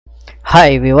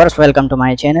Hi viewers, welcome to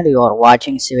my channel. You are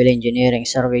watching Civil Engineering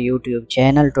Survey YouTube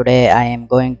channel. Today I am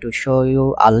going to show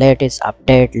you a latest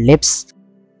update. Lisp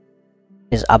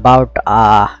is about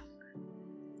a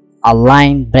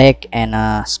line break and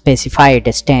a specified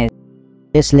distance.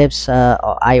 This Lisp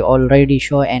I already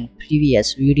show in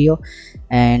previous video,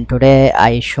 and today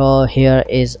I show here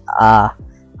is a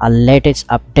latest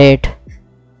update,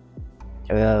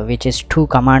 which is two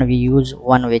command we use.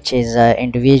 One which is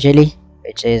individually,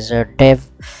 which is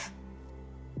DivBreak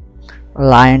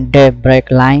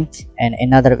line, and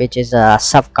another which is a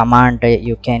sub command.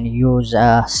 You can use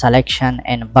selection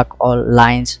and buck all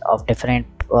lines of different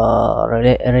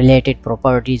related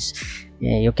properties.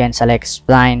 You can select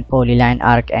spline, polyline,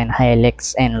 arc, and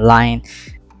helix and line.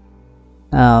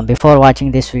 Before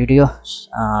watching this video,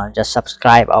 just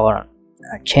subscribe our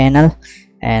channel,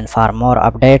 and for more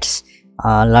updates.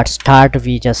 Let's start.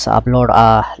 We just upload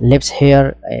a Lisp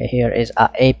here. Here is a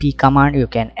ap command. You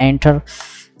can enter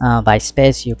by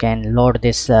space. You can load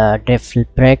this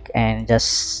DivBreak and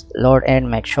just load and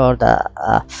make sure the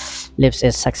Lisp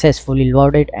is successfully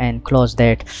loaded, and close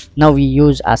that. Now we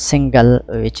use a single,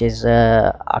 which is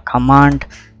a command,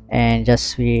 and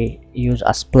just we use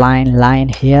a spline line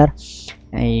here.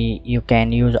 You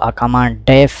can use a command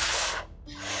DivBreak,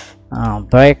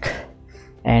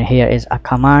 and here is a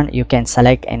command. You can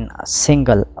select in a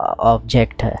single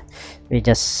object. We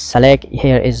just select.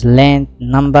 Here is length,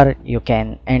 number. You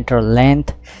can enter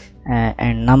length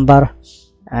and number,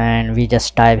 and we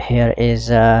just type here is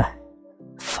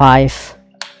 5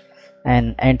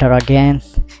 and enter again.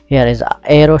 Here is a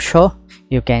arrow show.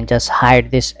 You can just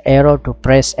hide this arrow to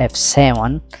press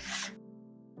F7.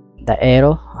 The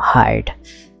arrow hide,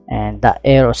 and the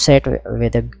arrow set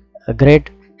with a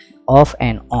grid off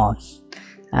and on.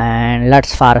 And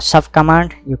let's for sub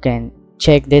command. You can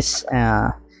check this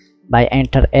by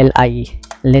enter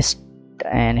list,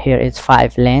 and here is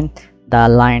 5 length, the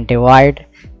line divide,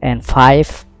 and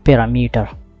 5 parameter.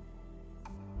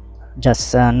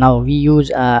 Just now we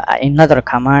use another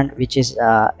command, which is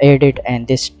edit, and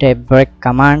this DivBreak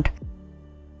command.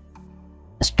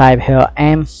 Just type here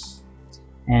m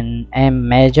and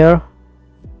MMeasure,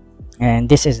 and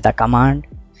this is the command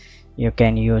you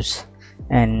can use,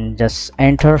 and just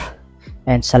enter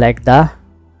and select the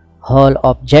whole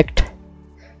object.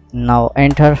 Now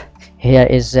enter. Here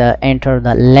is enter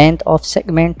the length of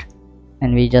segment,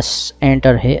 and we just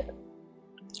enter here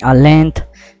a length,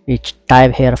 which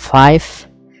type here 5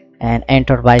 and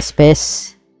enter by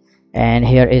space. And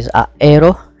here is a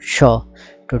arrow show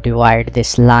to divide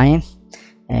this line,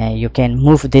 and you can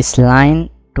move this line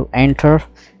to enter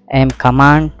m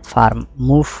command for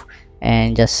move,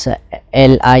 and just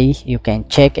li you can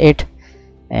check it,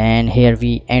 and here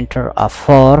we enter a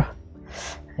 4.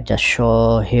 Just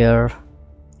show here.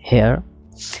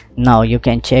 Now you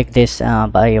can check this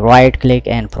by right click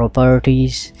and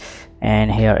properties,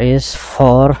 and here is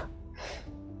 4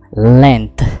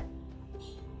 length,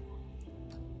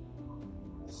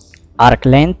 arc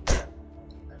length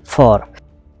 4.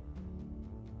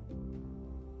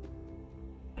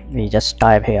 We just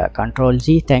type here Ctrl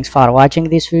Z. Thanks for watching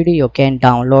this video. You can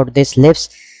download this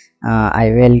Lisp. I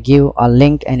will give a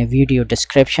link in a video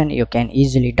description. You can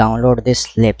easily download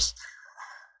this Lisp.